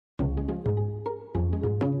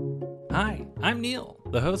Hi, I'm Neil,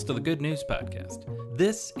 the host of the Good News Podcast.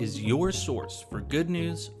 This is your source for good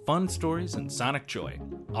news, fun stories, and sonic joy.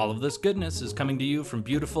 All of this goodness is coming to you from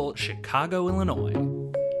beautiful Chicago, Illinois.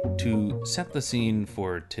 To set the scene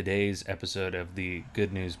for today's episode of the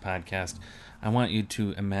Good News Podcast, I want you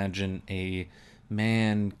to imagine a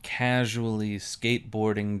man casually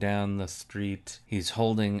skateboarding down the street. He's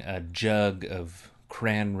holding a jug of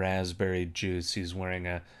cran raspberry juice. He's wearing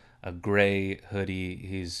a gray hoodie.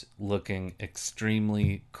 He's looking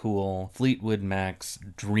extremely cool. Fleetwood Mac's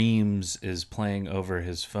Dreams is playing over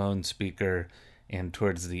his phone speaker, and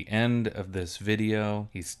towards the end of this video,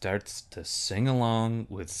 he starts to sing along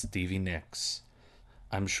with Stevie Nicks.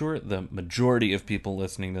 I'm sure the majority of people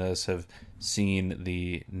listening to this have seen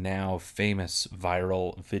the now famous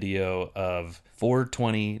viral video of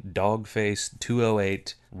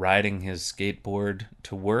 420doggface208 riding his skateboard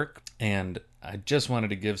to work, and I just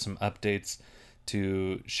wanted to give some updates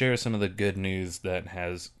to share some of the good news that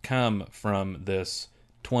has come from this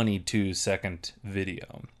 22-second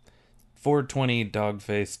video.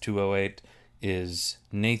 420doggface208 is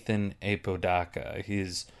Nathan Apodaca.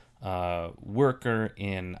 He's a worker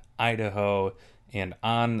in Idaho, and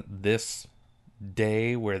on this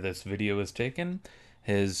day where this video was taken,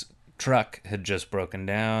 his truck had just broken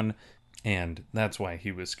down, and that's why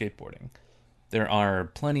he was skateboarding. There are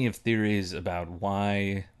plenty of theories about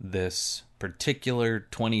why this particular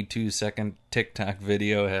 22-second TikTok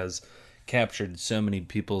video has captured so many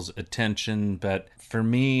people's attention, but for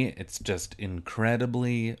me, it's just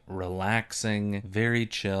incredibly relaxing, very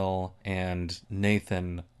chill, and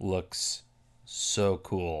Nathan looks so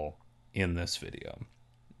cool in this video.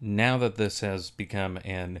 Now that this has become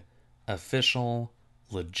an official,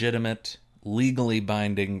 legitimate, legally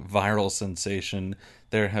binding viral sensation,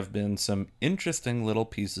 there have been some interesting little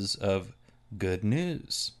pieces of good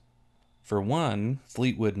news. For one,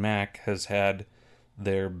 Fleetwood Mac has had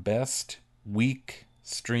their best week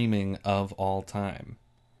streaming of all time.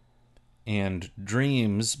 And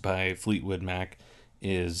Dreams by Fleetwood Mac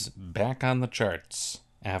is back on the charts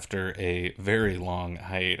after a very long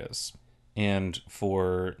hiatus. And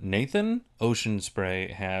for Nathan, Ocean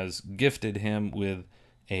Spray has gifted him with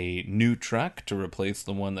a new truck to replace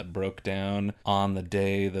the one that broke down on the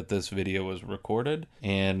day that this video was recorded,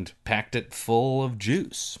 and packed it full of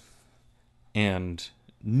juice. And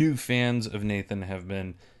new fans of Nathan have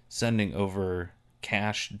been sending over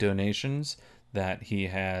cash donations that he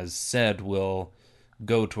has said will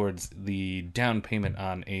go towards the down payment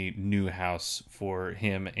on a new house for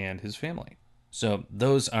him and his family. So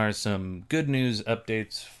those are some good news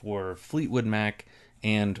updates for Fleetwood Mac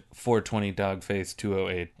and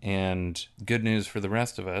 420doggface208, and good news for the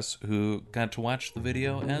rest of us who got to watch the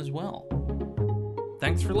video as well.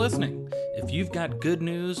 Thanks for listening. If you've got good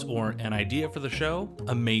news or an idea for the show,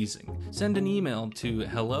 amazing. Send an email to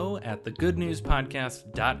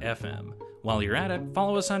hello@thegoodnewspodcast.fm. While you're at it,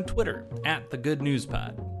 follow us on Twitter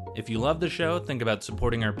 @thegoodnewspod. If you love the show, think about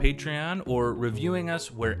supporting our Patreon or reviewing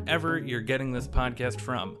us wherever you're getting this podcast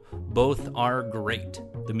from. Both are great.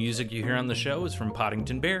 The music you hear on the show is from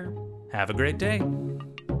Poddington Bear. Have a great day.